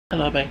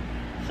Hello, mate.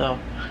 So,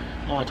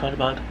 I want to talk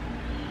about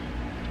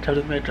Captain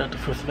America, the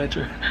first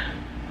Avenger.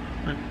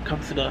 When it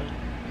comes to the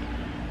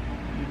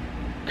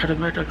Captain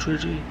America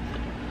trilogy,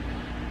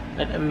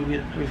 and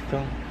every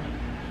film,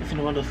 every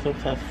single one of those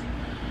films has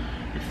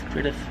its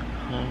greatest.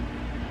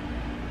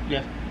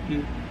 Yeah,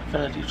 you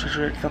feel like you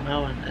treasure it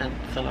somehow, and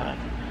it's alive.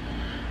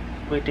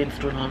 Great things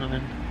going on,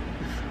 and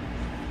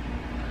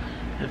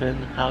then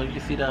how you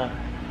see the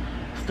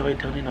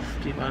storytelling of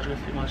Steve Rogers,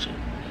 pretty much.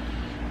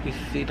 You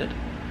see that.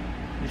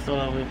 We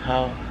saw with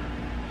how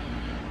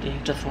he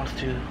just wants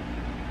to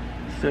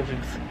serve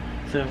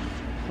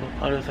for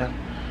others and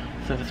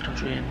serve his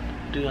country and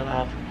do a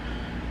lot of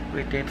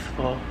great things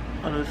for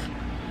others.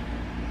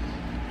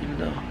 Even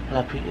though a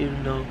lot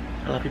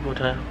of people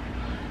tell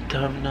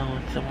him no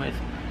in some ways.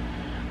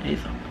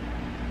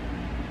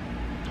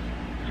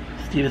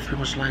 Steve is pretty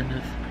much lying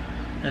as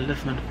a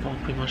listening phone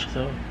pretty much.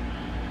 So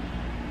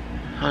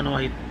I don't know.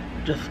 I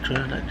just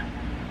learned that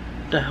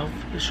the health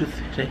issues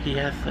that he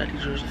has, that he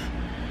just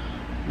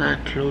not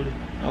include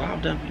a lot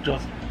of them, he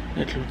just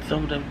include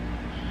some of them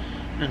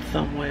in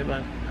some way,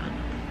 but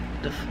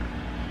this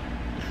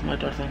is my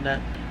thoughts on that.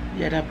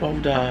 Yeah, that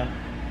both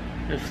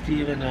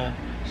Steve and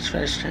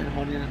Stretch Chan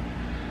holding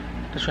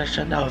the Stretch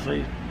Chan, that was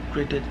very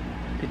great. They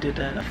did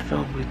that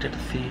film. We get to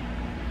see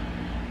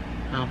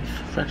his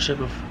friendship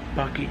with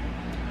Bucky,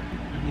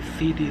 and you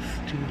see these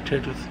two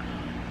characters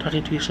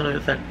talking to each other.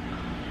 It's like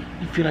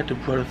you feel like they're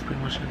brothers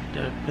pretty much, and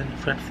they've been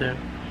friends their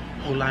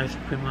whole lives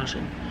pretty much,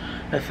 and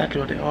that's exactly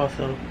what they are.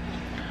 So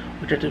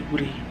we get to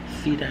really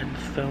see that in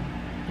this film,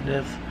 and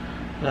there's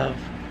love.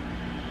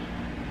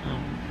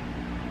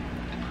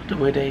 The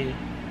way they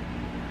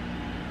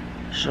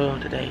show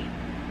that they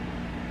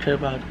care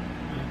about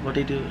what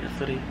they do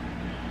is really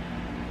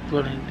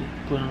brilliantly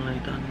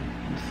done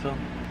in this film.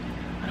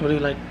 I really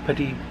like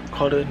Betty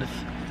Carter in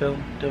this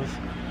film. There was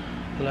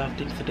a lot of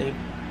things that I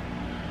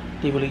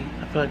feel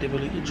like they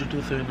really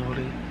introduced her in a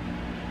really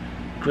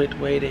great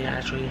way. They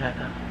actually had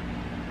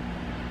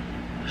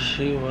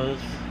she was,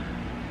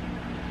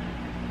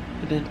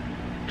 it didn't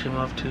come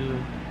off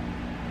too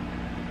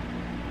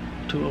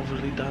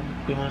overly done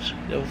pretty much.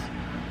 There was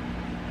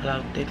a lot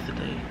of things that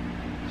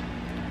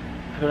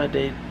I feel like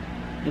they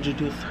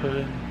introduced her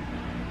in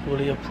a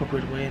really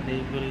appropriate way, and they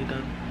really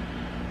done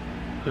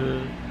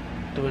her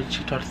the way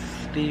she talks to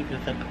Steve.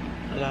 Is like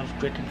a lot of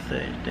great things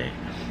they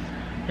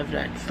have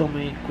like so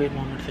many great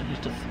moments, and he's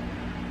just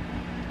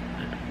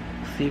like,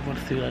 Steve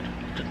wants to like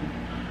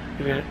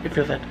it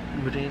feels like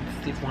within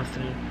Steve wants to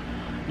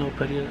know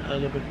Betty a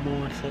little bit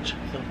more and such.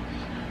 So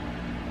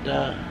I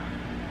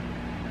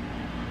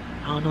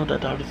don't know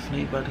that artist's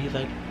name, but he's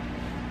like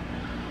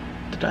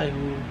the guy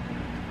who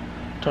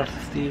talks to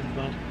Steve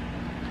about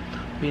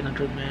being a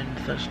good man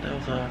and such. That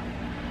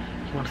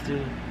was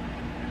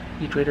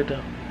he created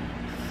the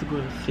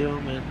super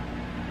serum, and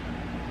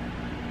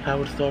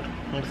Howard Stark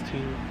wants to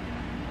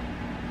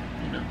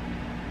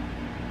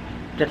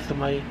get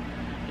somebody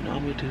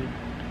army to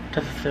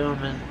test the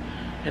serum, and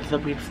ends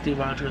up being Steve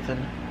Rogers.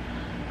 And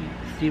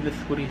Steve is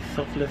really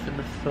selfless in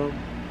this film.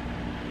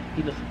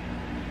 He's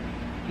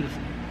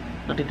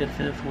nothing gets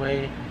in his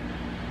way.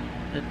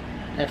 And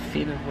that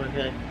scene where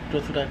he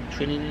goes through that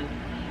training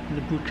in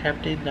the boot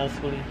camp thing, that was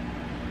really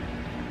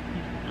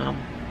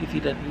you see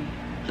that he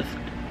just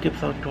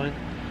keeps on going.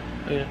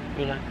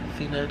 We like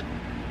seeing that.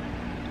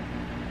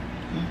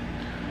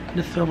 In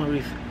this film, at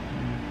least,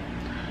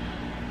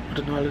 with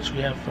the knowledge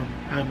we have from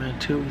Iron Man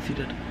 2, we see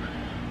that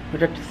we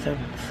get the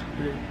sense,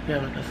 we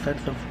have like a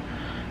sense of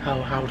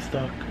how Howard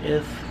Stark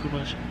is, pretty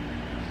much.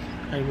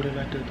 I really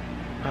liked it,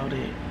 how I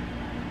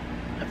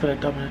feel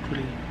like Dominic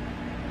really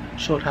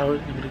showed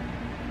Howard in a really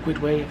great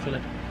way. I feel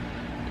like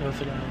there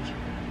was a lot of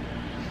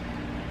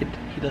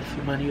he does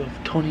remind you of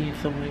Tony in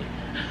some way.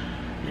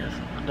 Yes,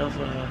 and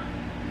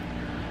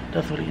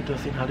that's really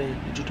interesting how they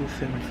introduce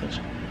him and such.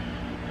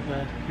 I feel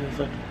like he was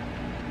like,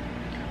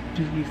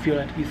 you feel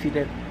like you see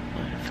that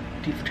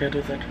these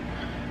characters that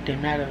they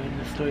matter in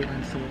the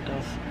storyline, so that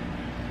was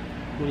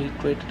really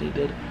great that they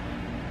did.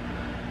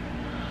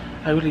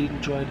 I really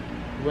enjoyed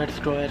Red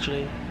Skull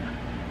actually.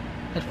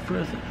 At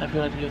first I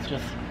feel like he was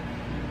just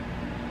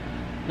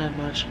not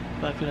much,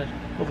 but I feel like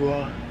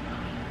overall,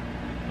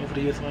 over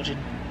the years watching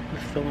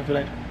this film, I feel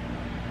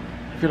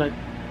like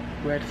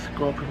Red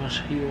Skull pretty much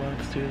he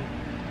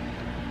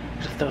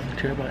just doesn't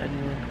care about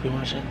anyone pretty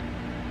much, and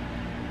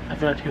I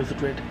feel like he was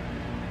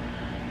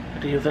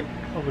he was a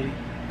really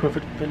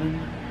perfect villain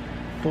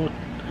for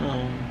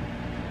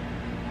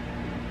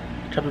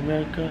Captain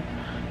America.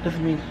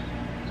 Doesn't mean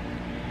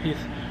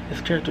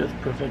his character is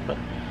perfect, but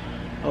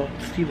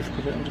Steve is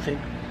perfect. I'm just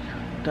saying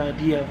the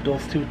idea of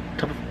those two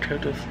type of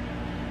characters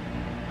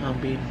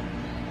being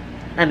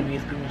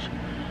enemies pretty much,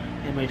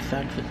 it made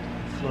sense. It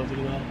flowed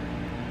really well.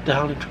 The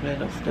Howling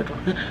Commandos, I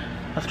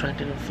was trying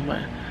to think of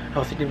somebody, I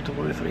was thinking of the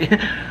word three.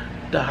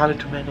 The Howling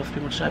Commandos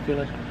pretty much, I feel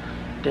like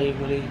they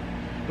really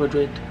were a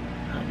great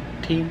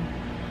team.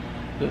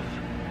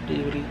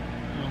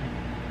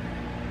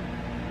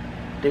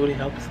 They really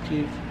helped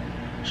Steve,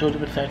 showed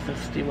him the facts of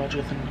Steve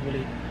Rogers in a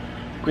really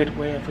great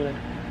way. I feel like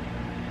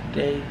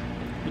they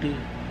really,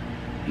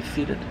 you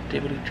see that they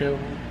really care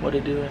what they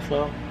do as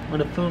well. When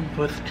the film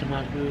first came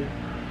out, we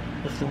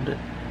assumed that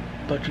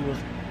Budgie was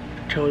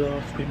killed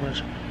off pretty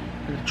much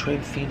in the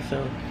train scene,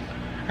 so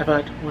I feel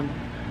like when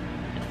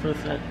at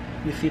first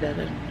we see that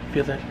and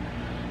feel that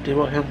they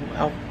wrote him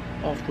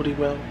off pretty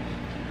well.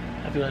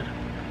 I feel like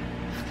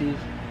Steve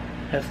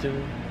has to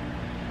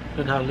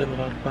learn how to live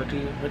without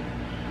Budgie, but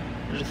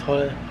it's just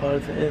hard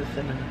as it is,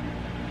 and then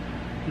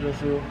he goes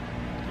through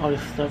all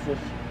this stuff with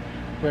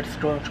Red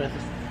Straw, tries to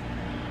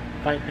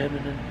fight him,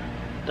 and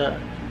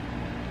then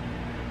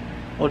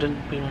Odin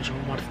pretty much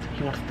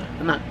he wants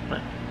to not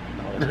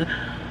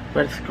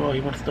Red Straw,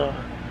 he wants the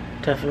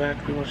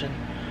Tesseract pretty much, and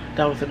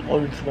that was an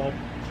Odin's fault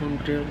from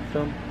the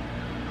film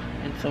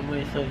in some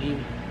way, so he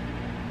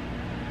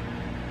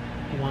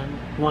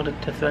wanted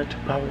Tesseract to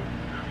power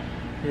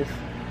his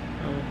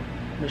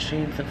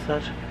machines and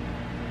such,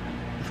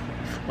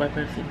 his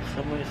weapons in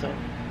some way, so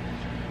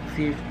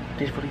Steve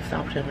basically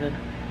stopped him, and then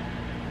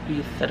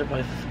he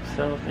sacrifices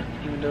himself, and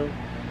even though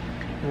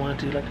he wanted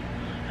to like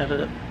have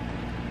a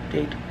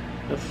date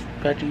with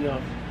Betty,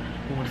 or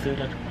he wants to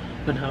like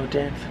learn how to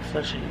dance and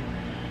such,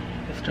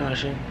 it's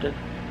astonishing that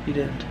he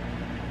didn't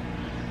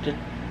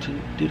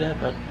do that,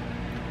 but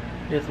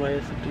here's why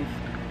it's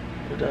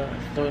with the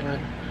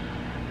storyline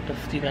that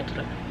Steve had to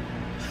like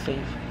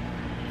save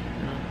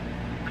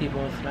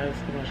people's lives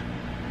pretty much,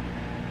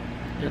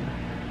 and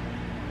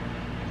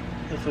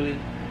it's really,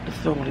 the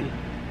film really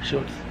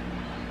shows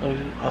a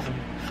really awesome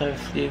side of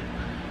Steve.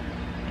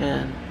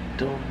 And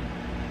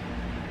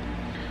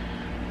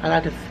I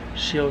like this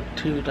show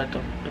too, like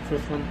the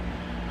first one,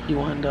 he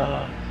won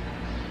the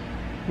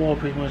war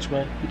pretty much,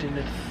 but he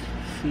didn't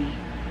see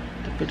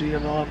the victory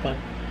at all, but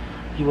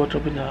he woke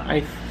up in the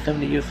ice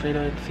 70 years later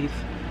and sees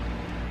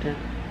that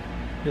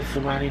his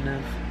surrounding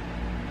us.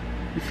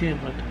 You see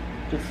him like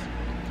just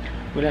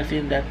relaxing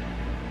in that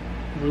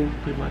room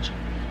pretty much,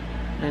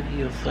 and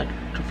he was like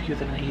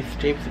confused, and then he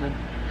escapes, and then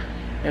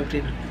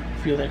everything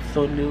feels like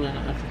so new and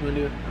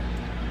unfamiliar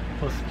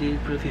for Steve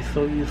because he's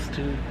so used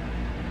to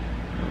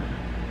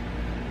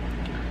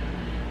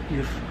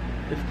his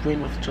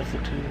brain was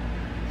adjusted to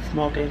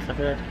small things. I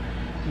feel like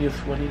he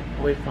was running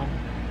away from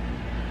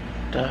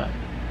that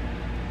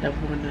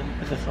woman in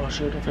SSR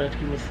shield. I feel like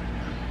he was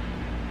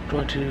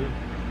going to,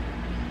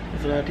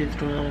 there's a lot of things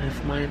going on in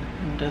his mind,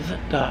 and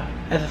the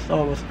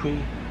SSR was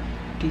pretty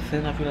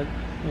decent. I feel like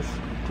it was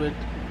great.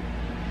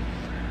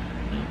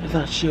 It's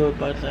not shield,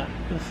 but it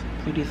was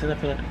pretty decent. I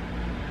feel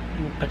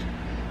like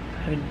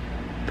having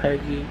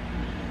Peggy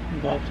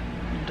involved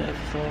in the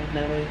SSR in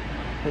that way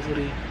was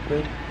really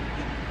great.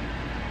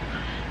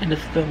 In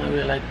this film, I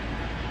really like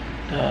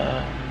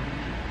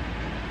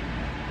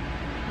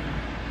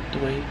the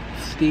way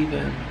Steve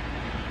and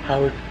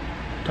Howard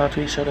talk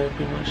to each other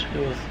pretty much. It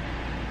was,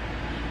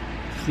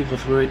 Steve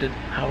was worried that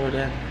Howard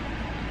and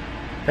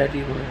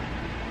Betty were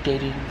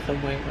dating in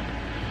some way, but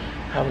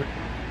Howard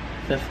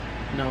says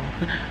no.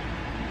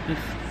 it's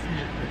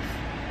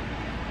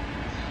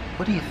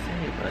what do you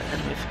say? But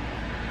anyways,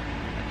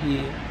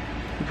 he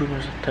pretty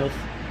much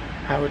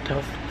Howard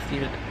tells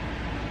Steve that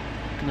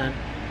not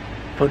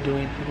for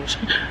doing pretty much.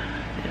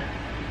 Yeah.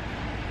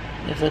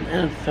 It's an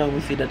end film.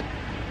 We see that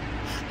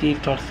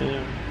Steve talks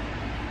to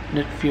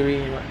Nick Fury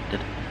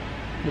that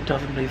he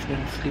tells him that he's been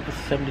asleep for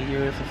 70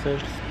 years or so.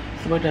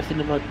 So what I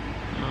think about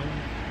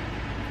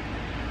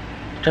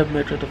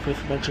Terminator, the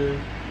first Avenger.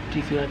 Do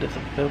you feel like there's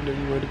a film that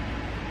you would,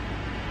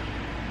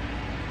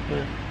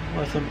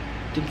 or some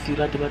things you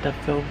liked about that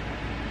film?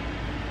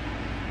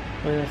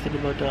 What did I think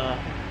about the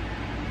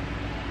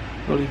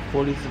early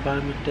 40s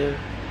environment there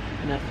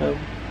in that film?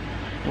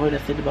 And what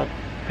did I think about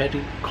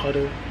Patty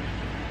Carter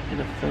in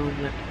the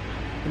film, like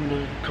in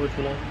the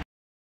curricula?